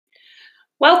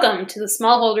Welcome to the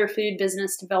Smallholder Food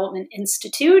Business Development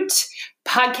Institute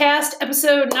podcast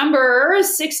episode number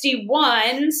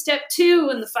 61, step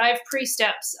 2 in the 5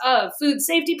 pre-steps of food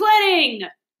safety planning.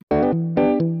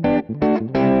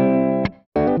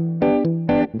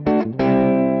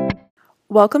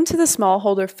 Welcome to the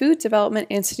Smallholder Food Development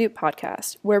Institute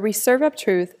podcast, where we serve up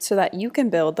truth so that you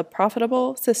can build the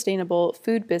profitable, sustainable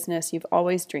food business you've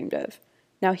always dreamed of.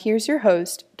 Now here's your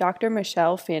host, Dr.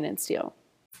 Michelle Pfannenstiel.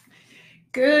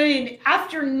 Good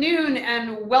afternoon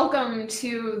and welcome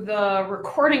to the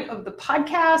recording of the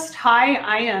podcast. Hi,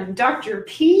 I am Dr.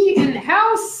 P in the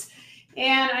house,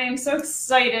 and I am so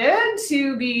excited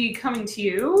to be coming to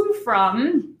you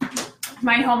from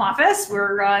my home office.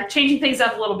 We're changing things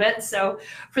up a little bit. So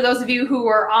for those of you who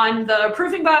are on the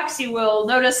proofing box, you will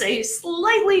notice a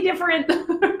slightly different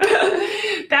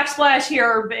backsplash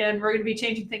here, and we're going to be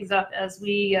changing things up as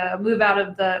we move out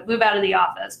of the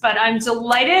office. But I'm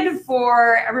delighted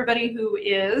for everybody who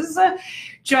is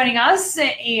joining us,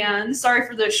 and sorry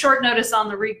for the short notice on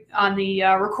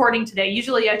the recording today.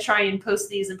 Usually I try and post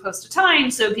these and post a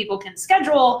time so people can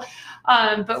schedule,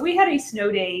 but we had a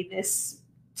snow day this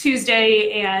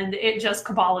Tuesday, and it just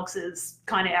cabalixes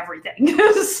kind of everything.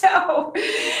 So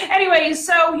anyway,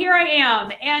 so here I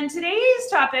am. And today's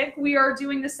topic, we are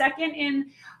doing the second in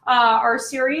our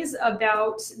series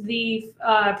about the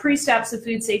pre-steps of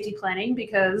food safety planning,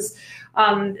 because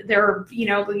there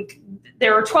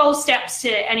are 12 steps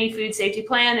to any food safety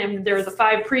plan, and there are the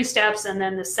 5 pre-steps and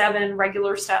then the 7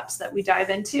 regular steps that we dive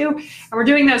into. And we're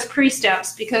doing those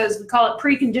pre-steps because we call it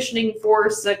preconditioning for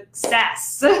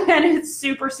success, and it's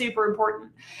super, super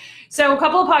important. So a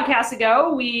couple of podcasts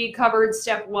ago, we covered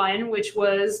step 1, which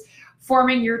was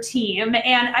forming your team.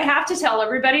 And I have to tell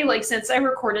everybody, since I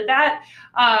recorded that,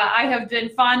 I have been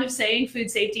fond of saying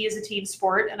food safety is a team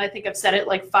sport. And I think I've said it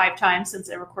 5 times since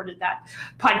I recorded that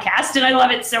podcast, and I love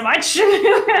it so much.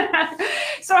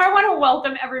 So I want to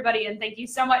welcome everybody and thank you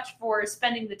so much for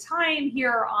spending the time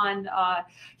here on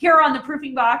the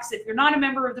Proofing Box. If you're not a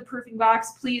member of the Proofing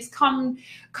Box, please come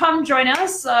join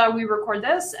us. We record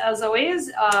this, as always,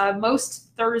 most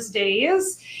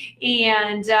Thursdays,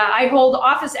 and I hold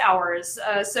office hours.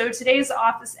 So today's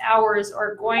office hours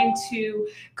are going to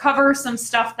cover some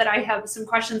stuff that I have, some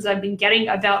questions I've been getting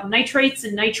about nitrates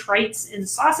and nitrites in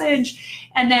sausage,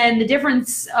 and then the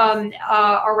difference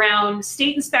around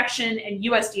state inspection and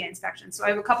USDA inspection. So I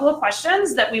have a couple of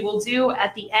questions that we will do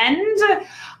at the end.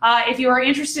 If you are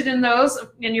interested in those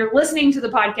and you're listening to the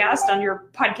podcast on your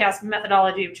podcast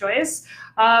methodology of choice,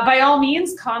 by all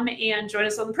means, come and join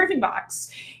us on the Proofing Box.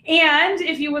 And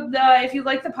if you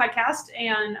like the podcast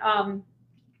and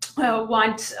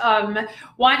want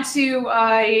to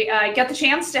get the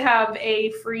chance to have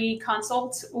a free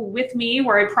consult with me,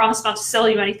 where I promise not to sell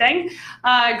you anything,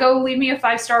 go leave me a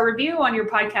 5-star review on your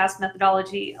podcast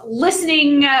methodology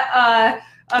listening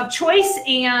of choice,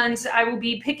 and I will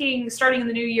be picking, starting in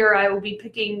the new year, I will be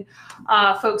picking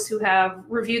folks who have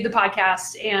reviewed the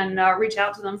podcast and reach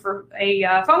out to them for a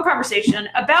phone conversation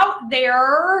about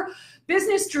their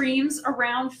business dreams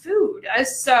around food.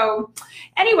 So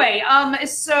anyway,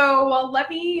 so let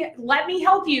me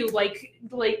help you.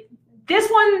 This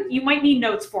one you might need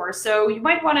notes for, so you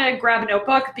might want to grab a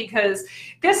notebook, because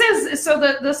this is, so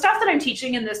the stuff that I'm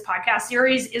teaching in this podcast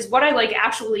series is what I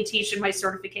actually teach in my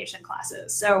certification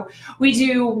classes. So we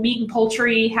do meat and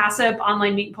poultry HACCP,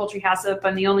 online meat and poultry HACCP.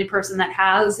 I'm the only person that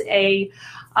has a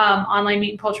online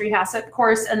meat and poultry HACCP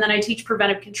course, and then I teach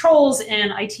preventive controls,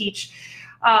 and I teach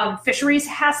fisheries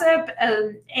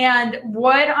HACCP, and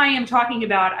what I am talking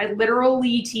about, I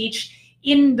literally teach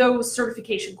in those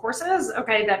certification courses,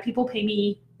 okay, that people pay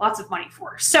me lots of money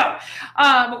for. So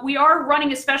we are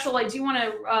running a special. I do want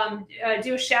to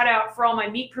do a shout out for all my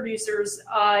meat producers.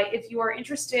 If you are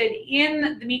interested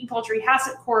in the meat and poultry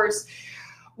HACCP course,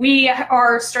 there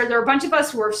are a bunch of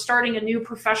us who are starting a new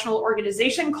professional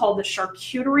organization called the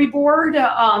Charcuterie Board,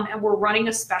 and we're running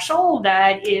a special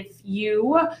that if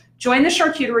you join the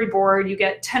Charcuterie Board, you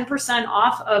get 10%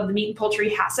 off of the meat and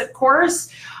poultry HACCP course.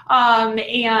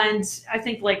 And I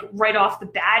think right off the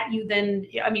bat,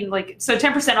 so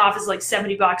 10% off is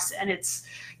 $70, and it's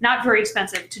not very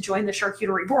expensive to join the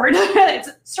Charcuterie Board. It's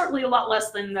certainly a lot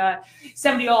less than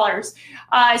 $70.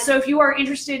 So if you are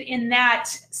interested in that,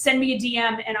 send me a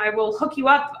DM and I will hook you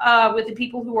up with the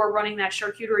people who are running that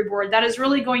Charcuterie Board. That is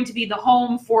really going to be the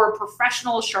home for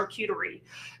professional charcuterie.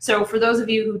 So for those of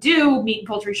you who do meat and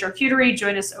poultry charcuterie,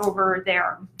 join us over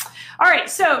there. All right,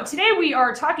 so today we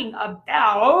are talking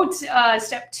about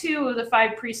step 2 of the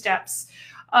 5 pre-steps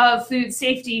of food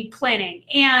safety planning.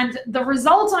 And the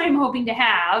result I'm hoping to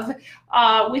have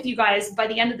with you guys by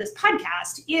the end of this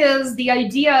podcast is the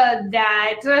idea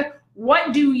that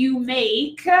what do you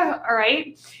make, all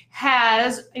right,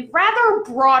 has a rather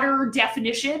broader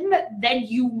definition than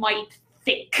you might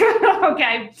think,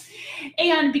 okay?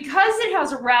 And because it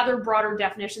has a rather broader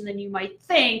definition than you might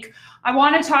think, I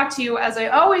want to talk to you, as I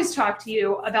always talk to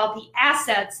you, about the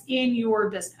assets in your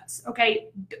business, okay?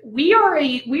 We are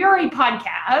a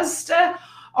podcast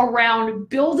around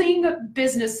building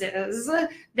businesses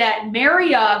that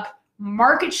marry up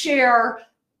market share,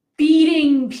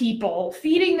 feeding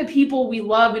the people we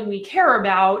love and we care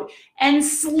about, and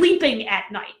sleeping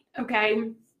at night, okay?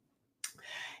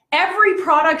 Every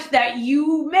product that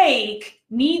you make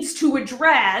needs to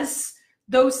address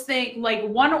those things, like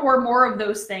one or more of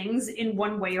those things in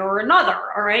one way or another,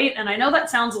 all right? And I know that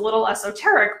sounds a little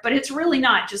esoteric, but it's really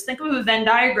not. Just think of a Venn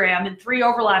diagram and 3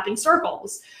 overlapping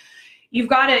circles. You've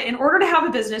got to, in order to have a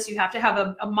business, you have to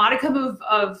have a modicum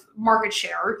of market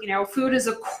share. You know, food is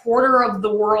a quarter of the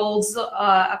world's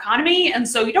economy, and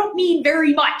so you don't need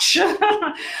very much, all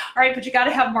right? But you got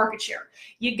to have market share.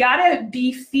 You got to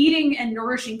be feeding and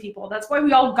nourishing people. That's why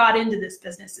we all got into this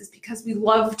business, is because we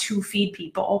love to feed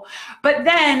people. But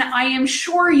then I am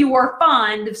sure you are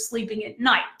fond of sleeping at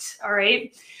night, all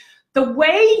right? The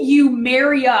way you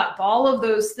marry up all of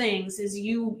those things is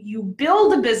you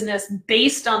build a business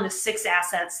based on the 6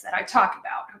 assets that I talk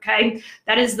about, okay?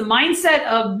 That is the mindset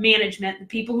of management, the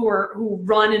people who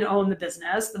run and own the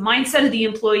business, the mindset of the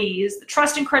employees, the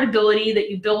trust and credibility that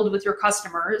you build with your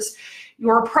customers,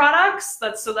 your products,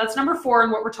 that's number 4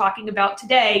 and what we're talking about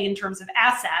today in terms of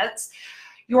assets,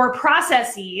 your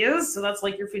processes, so that's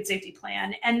like your food safety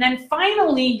plan, and then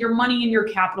finally your money and your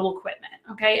capital equipment,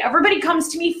 okay? Everybody comes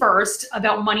to me first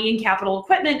about money and capital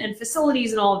equipment and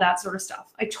facilities and all of that sort of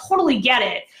stuff. I totally get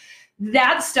it.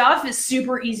 That stuff is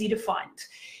super easy to fund.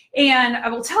 And I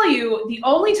will tell you, the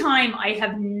only time I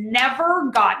have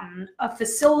never gotten a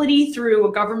facility through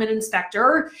a government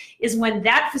inspector is when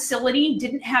that facility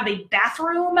didn't have a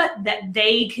bathroom that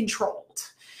they controlled,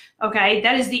 okay?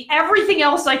 That is everything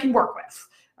else I can work with.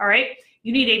 All right,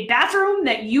 you need a bathroom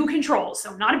that you control.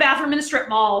 So not a bathroom in a strip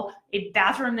mall, a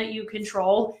bathroom that you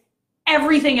control.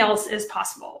 Everything else is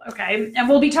possible, okay? And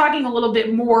we'll be talking a little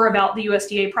bit more about the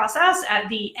USDA process at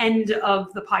the end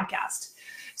of the podcast.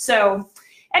 So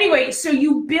anyway, so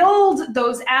you build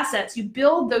those assets, you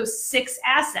build those 6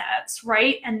 assets,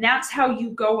 right? And that's how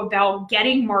you go about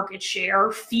getting market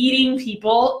share, feeding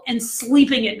people, and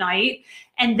sleeping at night.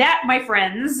 And that, my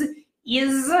friends,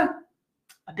 is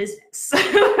a business.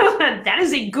 That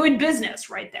is a good business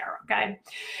right there, okay?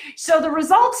 So the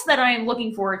results that I am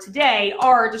looking for today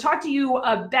are to talk to you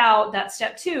about that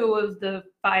step 2 of the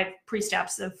 5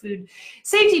 pre-steps of food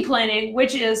safety planning,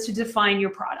 which is to define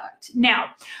your product. Now,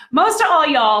 most of all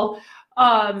y'all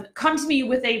come to me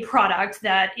with a product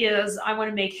that is, I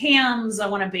want to make hams, I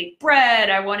want to bake bread,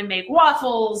 I want to make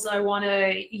waffles, I want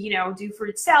to, do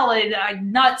fruit salad,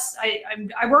 nuts.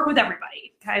 I work with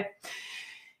everybody, okay?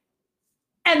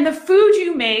 And the food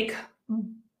you make,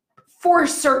 for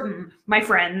certain, my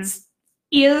friends,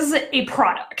 is a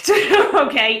product,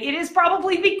 okay? It is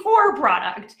probably the core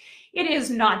product. It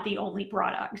is not the only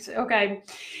product, okay?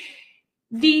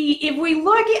 If we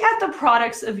look at the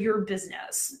products of your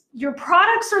business, your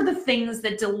products are the things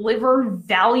that deliver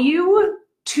value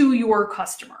to your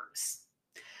customers.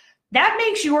 That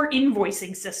makes your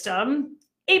invoicing system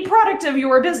a product of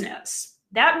your business.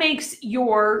 That makes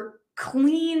your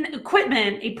clean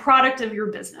equipment a product of your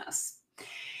business.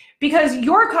 Because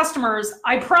your customers,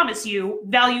 I promise you,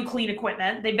 value clean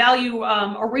equipment. They value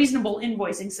a reasonable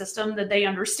invoicing system that they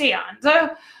understand.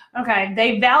 Okay,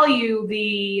 they value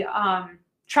the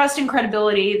trust and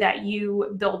credibility that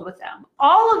you build with them.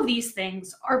 All of these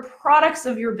things are products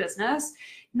of your business,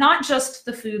 not just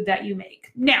the food that you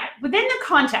make. Now, within the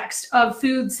context of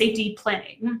food safety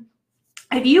planning,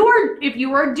 if you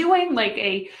are doing like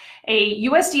a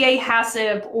USDA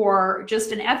HACCP or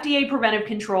just an FDA preventive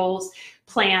controls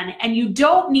plan, and you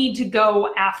don't need to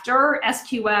go after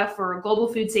SQF or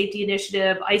Global Food Safety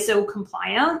Initiative ISO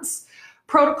compliance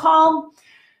protocol,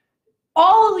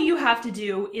 all you have to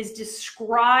do is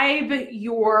describe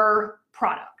your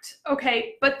product,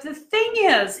 okay? But the thing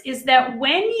is that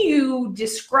when you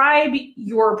describe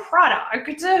your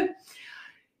product,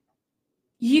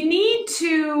 you need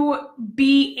to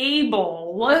be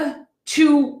able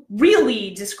to really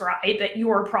describe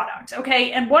your product,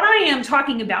 okay? And what I am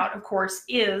talking about, of course,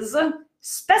 is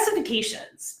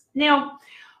specifications. Now,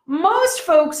 most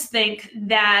folks think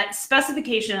that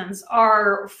specifications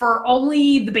are for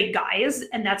only the big guys,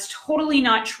 and that's totally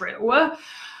not true.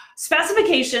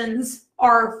 Specifications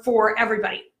are for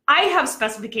everybody. I have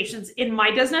specifications in my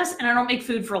business and I don't make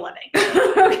food for a living.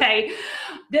 Okay.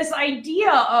 This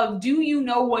idea of do you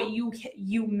know what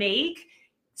you make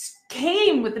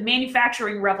came with the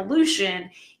manufacturing revolution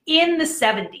in the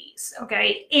 70s.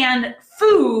 Okay. And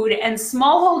food and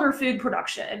smallholder food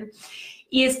production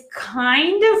is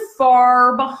kind of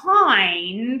far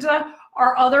behind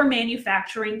our other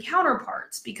manufacturing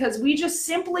counterparts because we just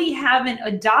simply haven't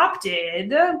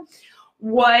adopted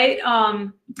what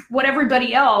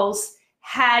everybody else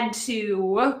had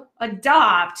to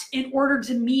adopt in order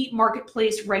to meet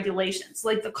marketplace regulations,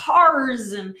 like the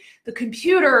cars and the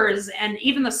computers and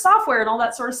even the software and all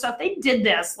that sort of stuff. They did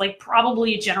this like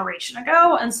probably a generation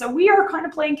ago. And so we are kind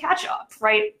of playing catch up,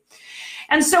 right?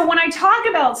 And so when I talk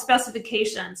about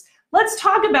specifications, let's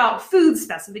talk about food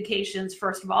specifications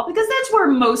first of all, because that's where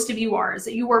most of you are, is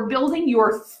that you are building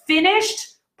your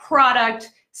finished product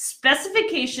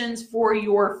specifications for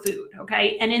your food,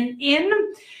 okay? And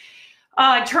in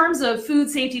terms of food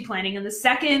safety planning, and the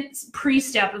second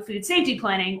pre-step of food safety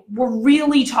planning, we're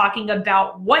really talking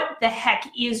about what the heck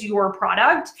is your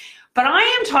product, but I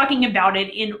am talking about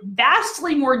it in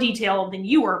vastly more detail than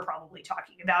you are probably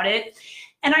talking about it.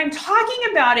 And I'm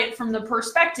talking about it from the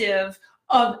perspective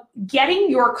of getting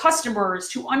your customers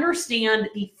to understand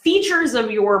the features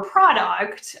of your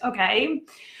product, okay,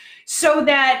 so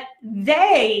that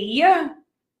they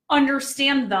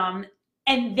understand them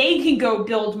and they can go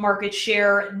build market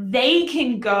share, they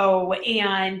can go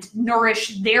and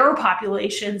nourish their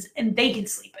populations, and they can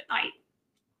sleep at night.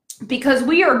 Because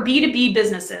we are B2B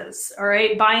businesses, all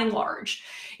right, by and large.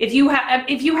 If you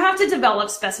have to develop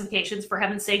specifications, for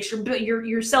heaven's sakes,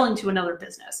 you're selling to another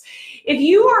business. If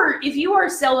you are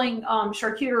selling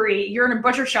charcuterie, you're in a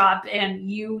butcher shop and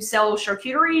you sell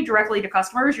charcuterie directly to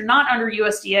customers, you're not under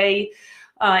USDA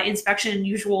inspection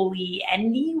usually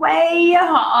anyway,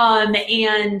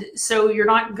 and so you're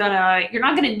not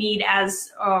gonna need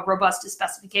as robust a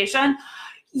specification.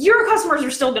 Your customers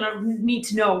are still going to need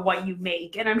to know what you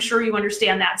make, and I'm sure you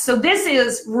understand that. So this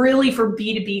is really for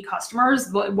B2B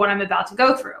customers, what I'm about to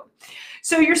go through.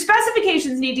 So your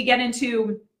specifications need to get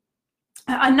into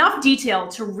enough detail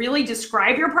to really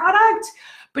describe your product,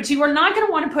 but you are not going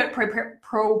to want to put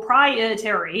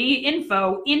proprietary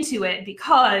info into it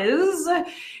because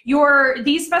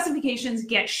these specifications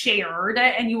get shared,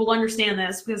 and you will understand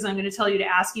this because I'm going to tell you to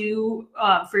ask you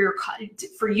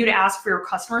for you to ask for your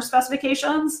customer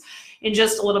specifications in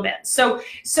just a little bit. So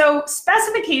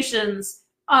specifications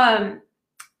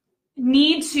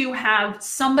need to have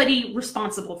somebody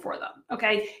responsible for them.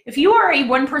 Okay, if you are a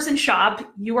one-person shop,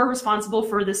 you are responsible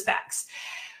for the specs.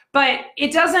 But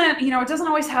it doesn't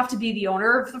always have to be the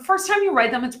owner. The first time you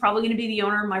write them, it's probably going to be the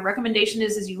owner. My recommendation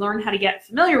is you learn how to get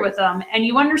familiar with them and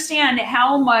you understand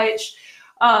how much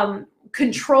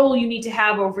control you need to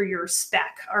have over your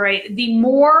spec, all right? The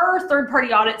more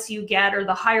third-party audits you get, or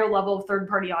the higher level of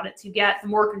third-party audits you get, the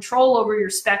more control over your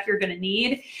spec you're going to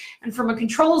need. And from a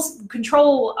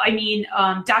control, I mean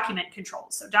document control.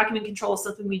 So document control is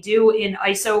something we do in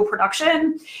ISO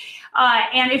production.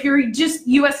 And if you're just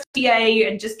USDA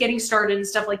and just getting started and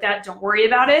stuff like that, don't worry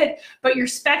about it. But your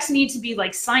specs need to be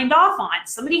like signed off on.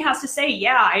 Somebody has to say,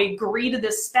 yeah, I agree to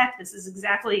this spec. This is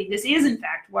in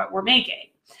fact what we're making.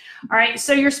 All right,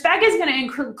 so your spec is going to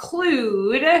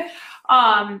include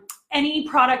any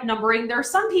product numbering. There are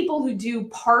some people who do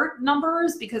part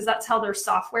numbers because that's how their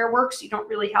software works. You don't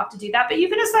really have to do that, but you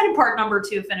can assign a part number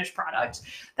to a finished product.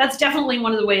 That's definitely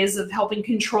one of the ways of helping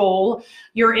control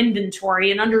your inventory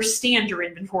and understand your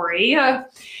inventory. You're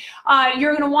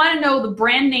going to want to know the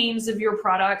brand names of your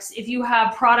products. If you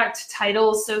have product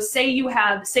titles, so say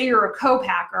you're a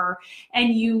co-packer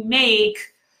and you make,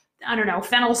 I don't know,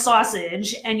 fennel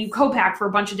sausage, and you co-pack for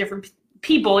a bunch of different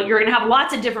people, you're going to have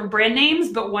lots of different brand names,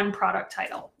 but one product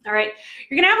title. All right.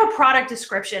 You're going to have a product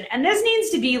description, and this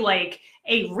needs to be like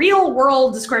a real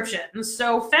world description.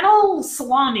 So fennel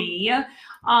salami,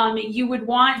 you would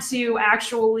want to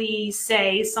actually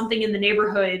say something in the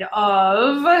neighborhood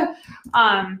of,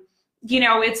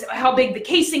 it's how big the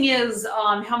casing is,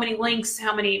 how many links,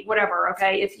 how many, whatever.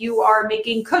 Okay. If you are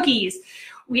making cookies,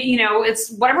 it's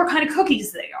whatever kind of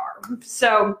cookies they are.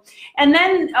 So, and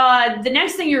then the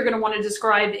next thing you're going to want to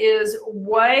describe is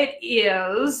what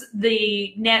is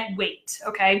the net weight,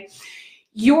 okay?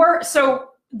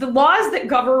 So the laws that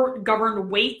govern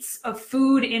weights of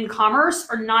food in commerce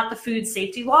are not the food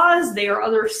safety laws. They are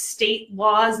other state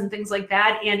laws and things like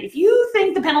that. And if you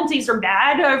think the penalties are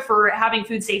bad for having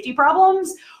food safety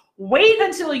problems, wait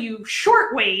until you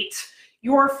short weight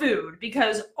your food,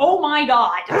 because oh my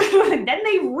God, then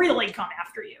they really come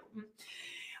after you.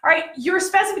 All right, your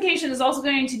specification is also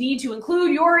going to need to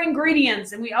include your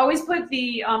ingredients. And we always put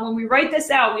when we write this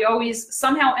out, we always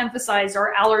somehow emphasize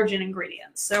our allergen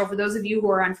ingredients. So for those of you who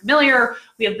are unfamiliar,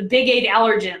 we have the big 8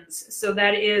 allergens. So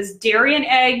that is dairy and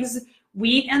eggs,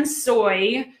 wheat and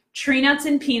soy, tree nuts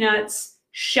and peanuts,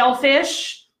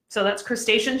 shellfish, so that's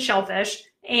crustacean shellfish,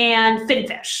 and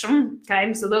finfish.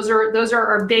 Okay, so those are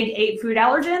our big 8 food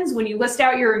allergens. When you list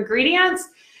out your ingredients,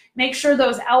 make sure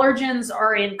those allergens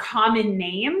are in common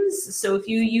names. So if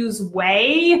you use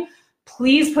whey,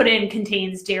 please put in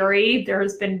contains dairy. There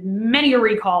has been many a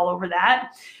recall over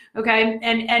that. Okay,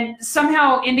 and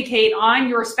somehow indicate on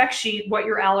your spec sheet what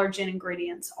your allergen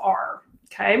ingredients are.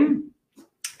 Okay,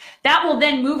 that will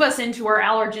then move us into our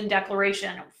allergen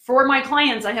declaration. For my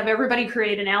clients, I have everybody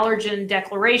create an allergen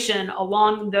declaration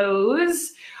along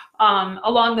those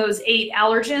 8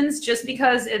 allergens, just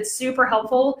because it's super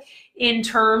helpful in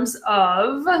terms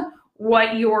of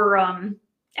what you're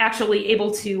actually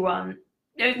able to,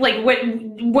 like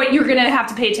what you're gonna have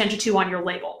to pay attention to on your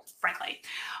label, frankly.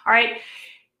 All right,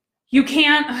 you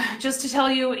can't, just to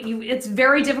tell you, it's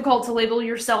very difficult to label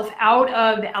yourself out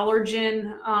of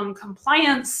allergen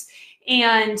compliance,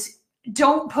 and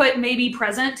don't put maybe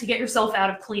present to get yourself out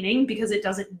of cleaning, because it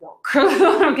doesn't work.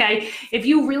 Okay, if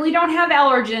you really don't have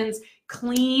allergens,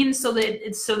 clean so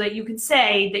that you can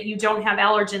say that you don't have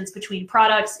allergens between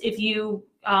products if you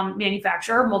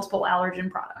manufacture multiple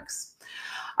allergen products.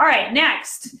 All right,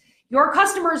 next, your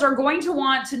customers are going to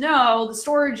want to know the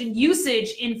storage and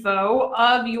usage info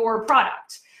of your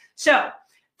product. So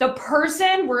the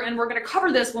person, and we're going to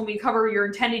cover this when we cover your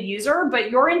intended user, but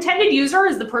your intended user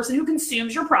is the person who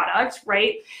consumes your product,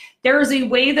 right? There is a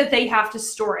way that they have to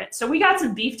store it. So we got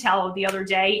some beef tallow the other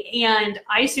day, and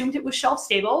I assumed it was shelf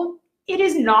stable. It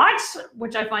is not,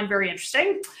 which I find very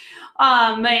interesting.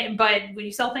 But when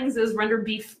you sell things as rendered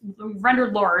beef,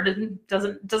 rendered lard, it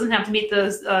doesn't have to meet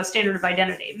the standard of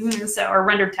identity. So, or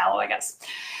rendered tallow, I guess.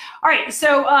 All right,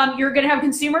 so you're going to have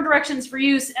consumer directions for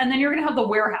use, and then you're going to have the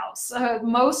warehouse.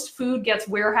 Most food gets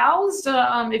warehoused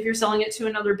if you're selling it to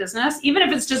another business. Even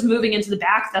if it's just moving into the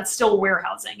back, that's still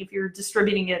warehousing. If you're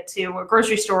distributing it to a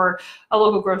grocery store, a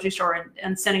local grocery store,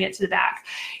 and sending it to the back.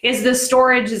 Is this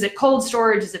storage? Is it cold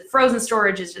storage? Is it frozen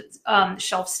storage? Is it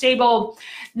shelf stable?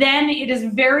 Then it is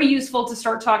very useful to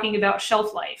start talking about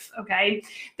shelf life, okay?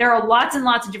 There are lots and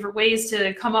lots of different ways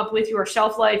to come up with your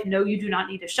shelf life. No, you do not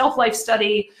need a shelf life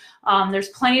study. There's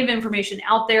plenty of information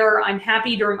out there. I'm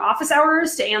happy during office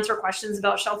hours to answer questions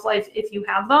about shelf life if you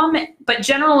have them. But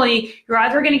generally, you're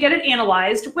either going to get it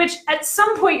analyzed, which at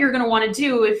some point you're going to want to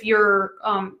do if you're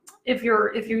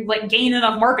like gain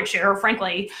enough market share,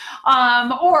 frankly,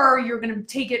 or you're going to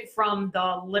take it from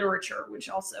the literature, which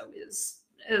also is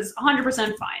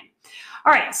 100% fine.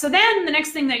 All right, so then the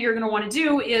next thing that you're going to want to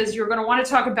do is you're going to want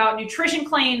to talk about nutrition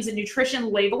claims and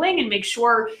nutrition labeling, and make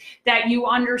sure that you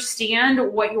understand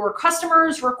what your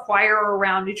customers require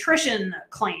around nutrition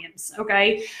claims,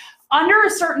 okay? Under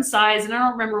a certain size, and I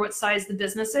don't remember what size the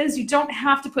business is, you don't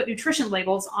have to put nutrition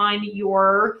labels on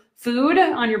your food,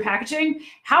 on your packaging.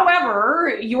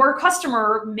 However, your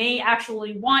customer may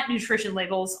actually want nutrition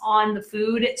labels on the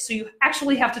food, so you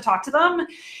actually have to talk to them.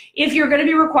 If you're going to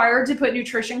be required to put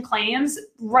nutrition claims,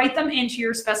 write them into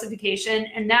your specification,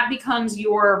 and that becomes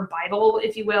your Bible,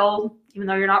 if you will, even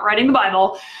though you're not writing the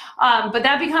Bible. But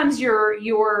that becomes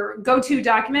your go-to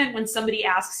document when somebody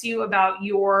asks you about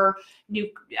the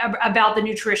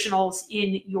nutritionals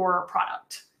in your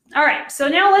product. All right, so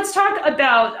now let's talk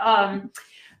about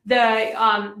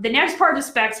the next part of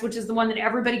specs, which is the one that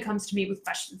everybody comes to me with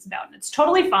questions about, and it's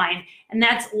totally fine, and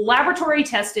that's laboratory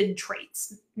tested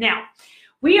traits. Now,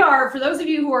 we are, for those of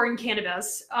you who are in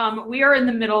cannabis, we are in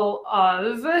the middle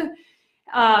of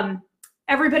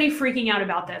everybody freaking out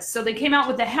about this. So they came out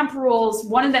with the hemp rules.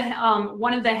 One of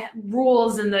the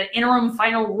rules in the interim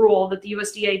final rule that the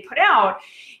USDA put out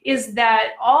is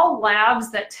that all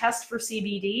labs that test for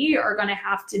CBD are going to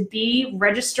have to be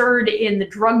registered in the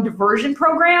drug diversion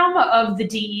program of the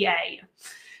DEA.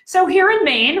 So here in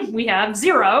Maine, we have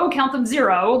count them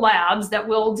zero labs that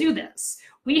will do this.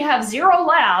 We have 0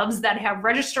 labs that have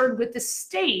registered with the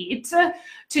state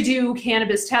to do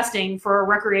cannabis testing for a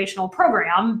recreational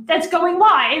program that's going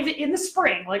live in the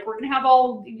spring. Like, we're going to have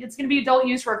it's going to be adult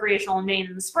use recreational in Maine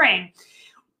in the spring.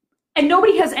 And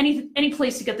nobody has any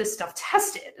place to get this stuff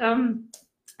tested.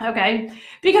 Okay,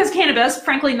 because cannabis,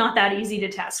 frankly, not that easy to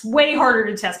test. Way harder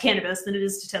to test cannabis than it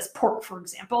is to test pork, for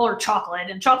example, or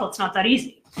chocolate, and chocolate's not that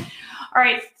easy. All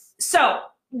right, so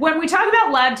when we talk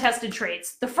about lab tested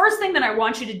traits, the first thing that I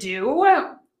want you to do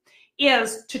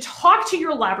is to talk to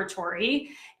your laboratory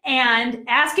and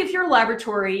ask if your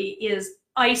laboratory is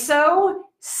ISO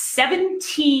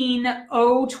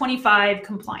 17025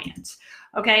 compliant.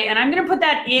 Okay, and I'm going to put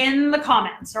that in the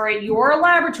comments. All right, your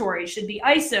laboratory should be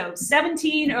ISO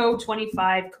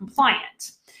 17025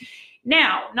 compliant.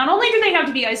 Now, not only do they have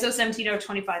to be ISO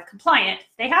 17025 compliant,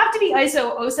 they have to be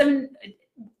ISO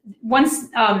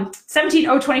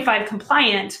 17025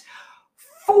 compliant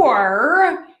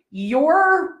for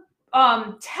your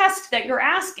test that you're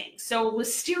asking. So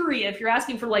listeria, if you're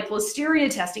asking for like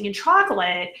listeria testing in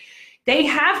chocolate, they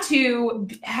have to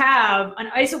have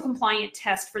an ISO compliant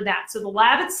test for that. So the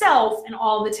lab itself and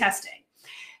all the testing.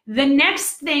 The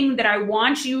next thing that I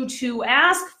want you to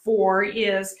ask for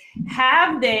is,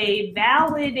 have they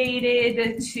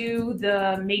validated to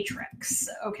the matrix?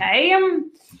 Okay.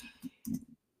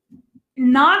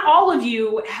 Not all of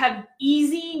you have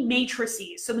easy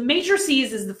matrices. So the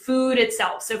matrices is the food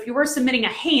itself. So if you were submitting a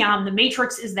ham, the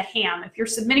matrix is the ham. If you're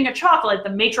submitting a chocolate, the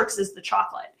matrix is the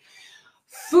chocolate.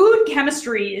 Food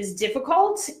chemistry is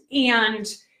difficult, and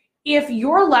if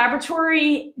your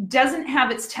laboratory doesn't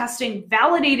have its testing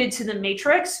validated to the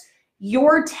matrix,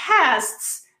 your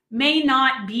tests may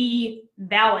not be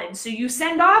valid. So you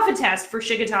send off a test for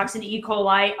Shiga toxin E.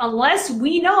 coli, unless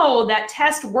we know that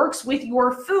test works with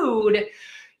your food,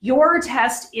 your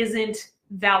test isn't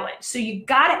valid. So you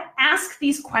gotta ask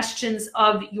these questions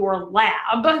of your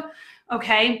lab,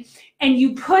 okay? And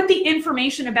you put the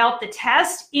information about the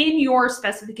test in your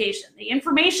specification. The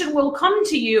information will come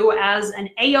to you as an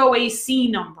AOAC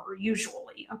number,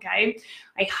 usually, okay?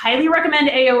 I highly recommend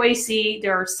AOAC.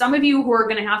 There are some of you who are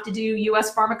gonna have to do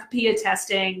US Pharmacopoeia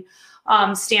testing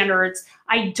standards.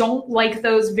 I don't like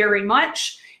those very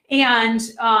much. And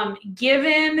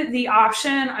given the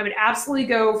option, I would absolutely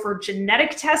go for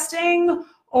genetic testing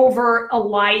over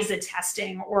ELISA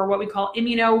testing, or what we call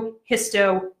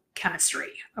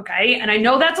immunohistochemistry, okay? And I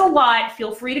know that's a lot.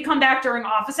 Feel free to come back during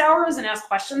office hours and ask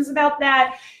questions about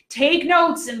that. Take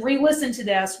notes and re-listen to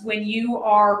this when you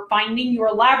are finding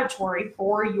your laboratory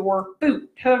for your food.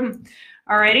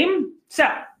 Alrighty, so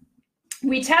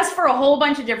we test for a whole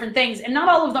bunch of different things, and not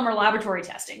all of them are laboratory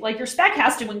testing. Like your spec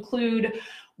has to include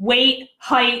weight,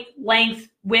 height, length,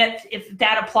 width, if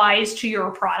that applies to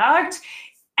your product,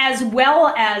 as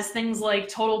well as things like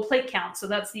total plate count. So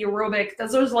that's the aerobic,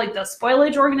 those are like the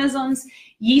spoilage organisms,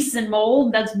 yeast and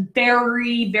mold. That's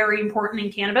very, very important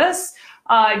in cannabis.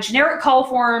 Generic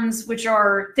coliforms, which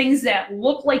are things that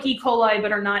look like E. coli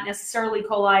but are not necessarily E.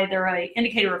 coli. They're an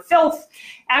indicator of filth.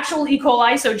 Actual E.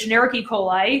 coli, so generic E.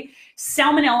 coli.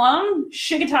 Salmonella,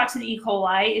 Shiga toxin E.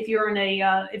 coli. If you're in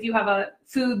a, if you have a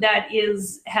food that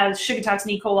has Shiga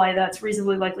toxin E. coli, that's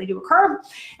reasonably likely to occur.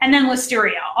 And then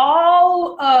Listeria.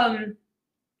 All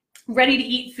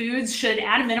ready-to-eat foods should,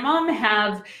 at a minimum,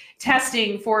 have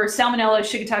testing for Salmonella,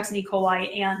 Shiga toxin E.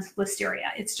 coli, and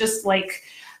Listeria. It's just like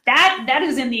that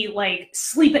is in the like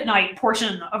sleep at night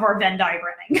portion of our Venn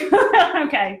diagramming.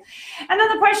 Okay. And then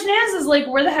the question is like,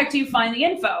 where the heck do you find the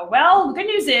info? Well, the good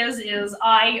news is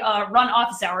I run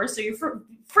office hours, so you're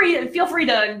feel free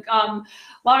to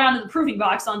log on to the Proving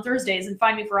Box on Thursdays and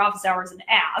find me for office hours and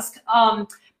ask.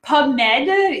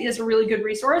 PubMed is a really good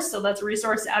resource. So that's a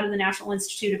resource out of the National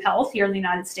Institute of Health here in the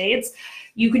United States.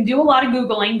 You can do a lot of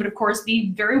Googling, but of course be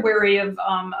very wary of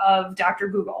Dr.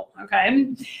 Google,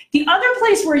 okay? The other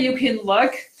place where you can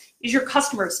look is your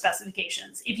customer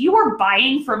specifications. If you are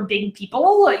buying from big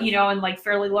people, you know, and like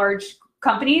fairly large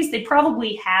companies, they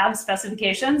probably have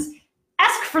specifications.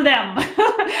 Ask for them.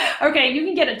 Okay, you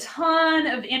can get a ton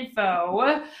of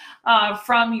info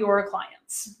from your clients.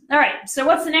 All right, so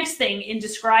what's the next thing in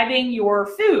describing your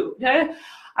food?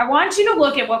 I want you to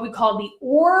look at what we call the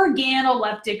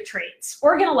organoleptic traits.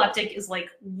 Organoleptic is like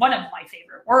one of my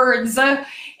favorite words.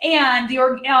 And the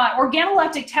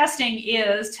organoleptic testing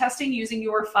is testing using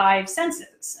your 5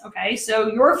 senses. Okay,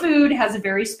 so your food has a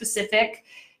very specific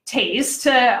taste.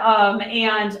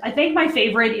 And I think my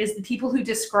favorite is the people who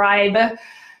describe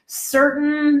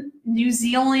certain New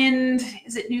Zealand,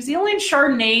 is it New Zealand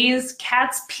Chardonnays,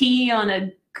 cat's pee on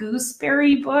a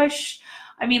gooseberry bush.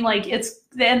 I mean, like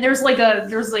and there's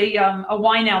a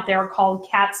wine out there called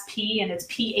Cat's Pee, and it's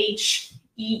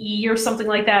PHEE or something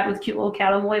like that with a cute little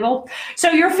cat on the label. So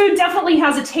your food definitely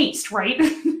has a taste, right?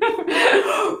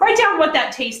 Write down what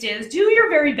that taste is. Do your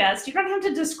very best. You don't have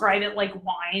to describe it like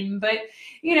wine, but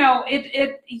you know,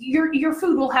 your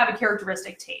food will have a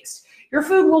characteristic taste. Your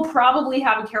food will probably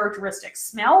have a characteristic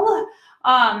smell.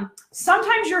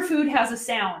 Sometimes your food has a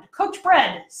sound. Cooked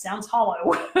bread sounds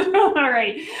hollow. All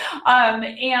right.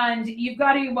 And you've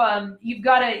got to,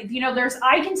 you know,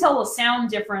 I can tell a sound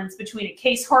difference between a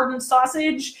case hardened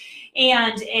sausage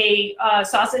and a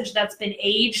sausage that's been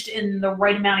aged in the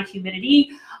right amount of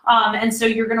humidity. And so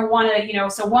you're going to want to,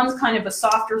 so one's kind of a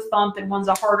softer thump and one's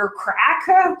a harder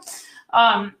crack.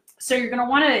 So you're going to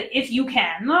want to, if you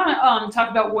can, talk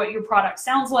about what your product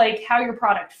sounds like, how your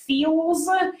product feels,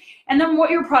 and then what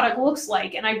your product looks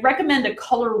like. And I recommend a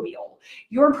color wheel.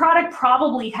 Your product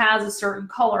probably has a certain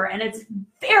color, and it's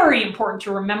very important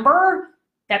to remember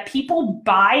that people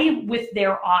buy with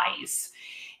their eyes.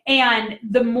 And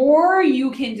the more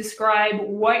you can describe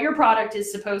what your product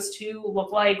is supposed to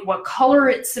look like, what color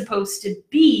it's supposed to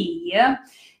be,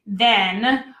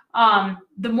 then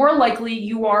the more likely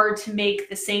you are to make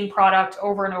the same product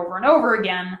over and over and over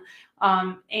again.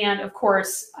 And of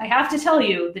course, I have to tell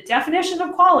you, the definition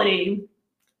of quality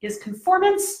is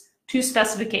conformance to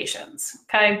specifications,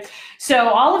 okay? So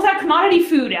all of that commodity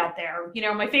food out there,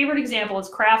 my favorite example is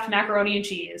Kraft macaroni and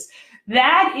cheese.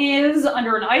 That is,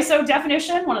 under an ISO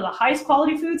definition, one of the highest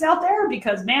quality foods out there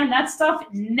because, man, that stuff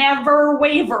never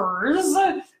wavers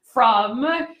from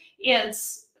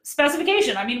its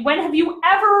specification. I mean, when have you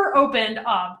ever opened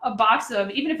up a box of,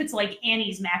 even if it's like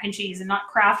Annie's mac and cheese and not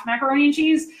Kraft macaroni and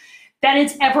cheese, that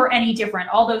it's ever any different?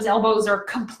 All those elbows are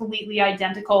completely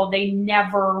identical. They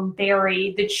never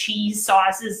vary. The cheese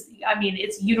sauce is,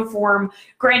 it's uniform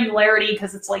granularity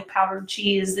because it's like powdered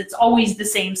cheese. It's always the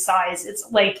same size.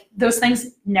 It's like those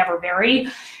things never vary.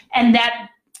 And that,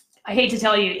 I hate to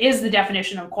tell you, is the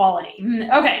definition of quality.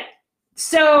 Okay,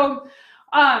 so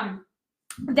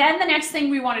then the next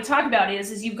thing we want to talk about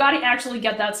is you've got to actually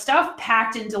get that stuff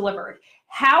packed and delivered.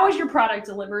 How is your product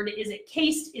delivered? Is it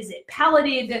cased? Is it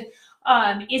palleted?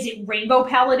 Is it rainbow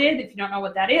palleted? If you don't know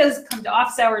what that is, come to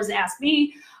office hours and ask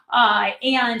me.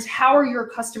 And how are your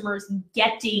customers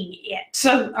getting it?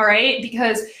 All right,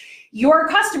 because your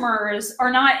customers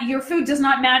are not, your food does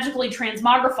not magically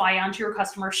transmogrify onto your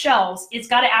customer shelves. It's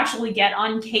got to actually get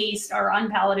uncased or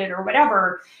unpalleted or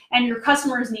whatever. And your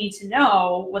customers need to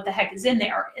know what the heck is in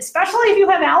there, especially if you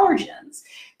have allergens.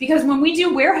 Because when we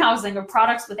do warehousing of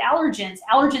products with allergens,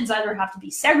 allergens either have to be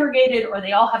segregated or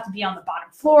they all have to be on the bottom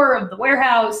floor of the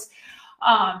warehouse.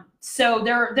 So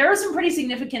there are some pretty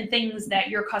significant things that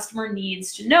your customer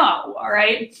needs to know, all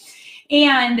right?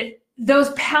 And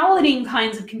those palleting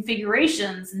kinds of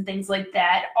configurations and things like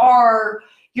that are,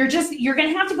 you're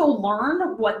going to have to go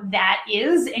learn what that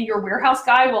is, and your warehouse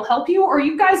guy will help you, or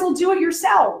you guys will do it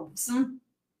yourselves.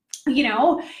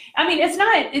 It's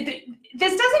not,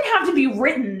 this doesn't have to be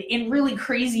written in really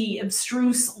crazy,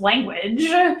 abstruse language.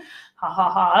 Ha ha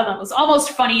ha, that was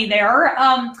almost funny there.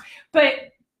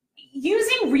 But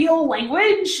using real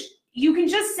language, you can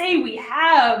just say we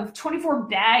have 24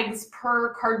 bags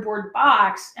per cardboard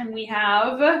box, and we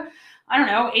have,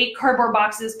 8 cardboard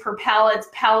boxes per pallet.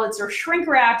 Pallets are shrink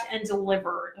wrapped and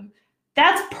delivered.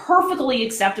 That's perfectly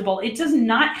acceptable. It does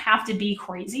not have to be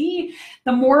crazy.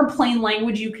 The more plain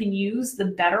language you can use, the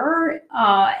better,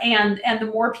 and the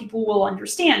more people will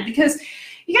understand. Because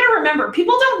you got to remember,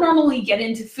 people don't normally get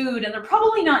into food, and they're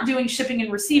probably not doing shipping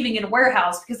and receiving in a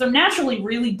warehouse because they're naturally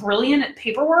really brilliant at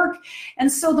paperwork. And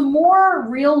so the more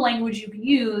real language you can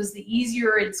use, the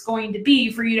easier it's going to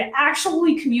be for you to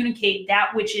actually communicate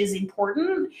that which is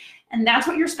important. And that's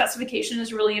what your specification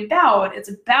is really about. It's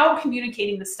about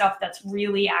communicating the stuff that's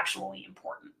really actually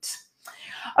important.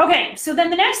 Okay, so then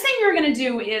the next thing you're going to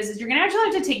do is you're going to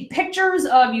actually have to take pictures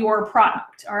of your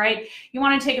product, all right? You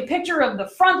want to take a picture of the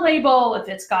front label. If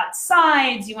it's got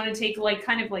sides, you want to take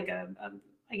kind of like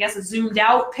a zoomed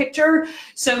out picture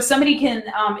so somebody can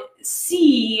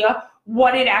see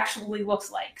what it actually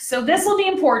looks like. So this will be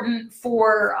important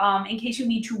for in case you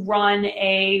need to run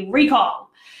a recall,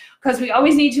 because we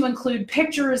always need to include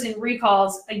pictures in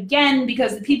recalls, again,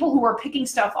 because the people who are picking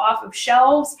stuff off of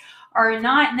shelves are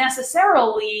not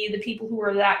necessarily the people who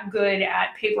are that good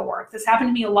at paperwork. This happened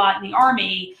to me a lot in the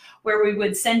Army, where we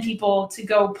would send people to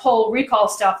go pull recall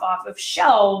stuff off of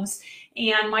shelves,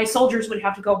 and my soldiers would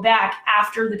have to go back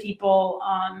after the people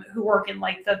who work in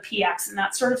like the PX and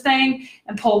that sort of thing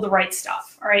and pull the right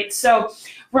stuff, all right? So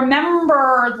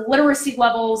remember the literacy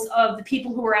levels of the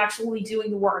people who are actually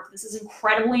doing the work. This is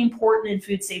incredibly important in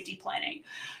food safety planning.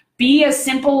 Be as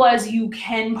simple as you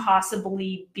can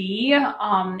possibly be,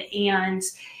 and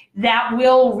that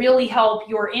will really help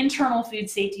your internal food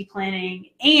safety planning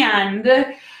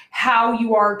and how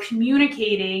you are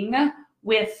communicating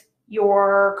with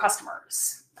your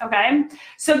customers, okay?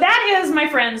 So that is, my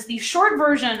friends, the short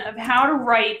version of how to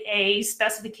write a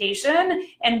specification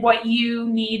and what you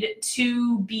need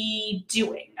to be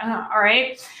doing, all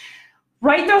right?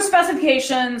 Write those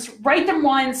specifications, write them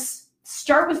once,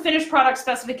 start with finished product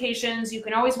specifications. You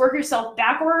can always work yourself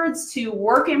backwards to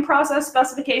work in process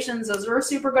specifications. Those are a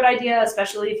super good idea,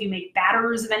 especially if you make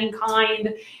batters of any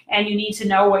kind and you need to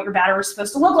know what your batter is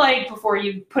supposed to look like before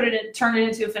you turn it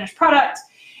into a finished product.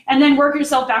 And then work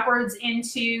yourself backwards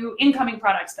into incoming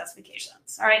product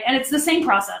specifications. All right, and it's the same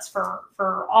process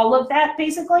for all of that,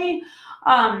 basically.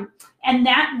 And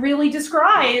that really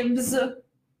describes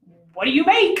what do you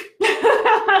make,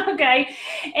 okay?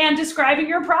 And describing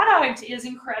your product is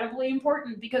incredibly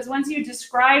important, because once you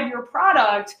describe your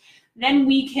product, then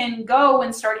we can go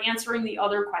and start answering the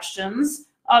other questions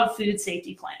of food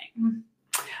safety planning.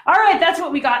 All right, that's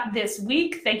what we got this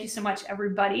week. Thank you so much,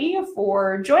 everybody,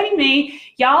 for joining me.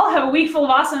 Y'all have a week full of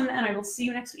awesome, and I will see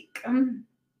you next week.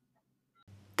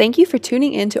 Thank you for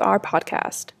tuning in to our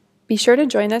podcast. Be sure to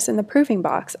join us in the Proofing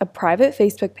Box, a private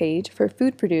Facebook page for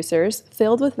food producers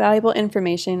filled with valuable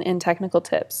information and technical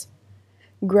tips.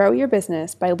 Grow your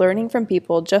business by learning from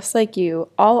people just like you,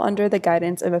 all under the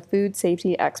guidance of a food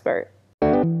safety expert.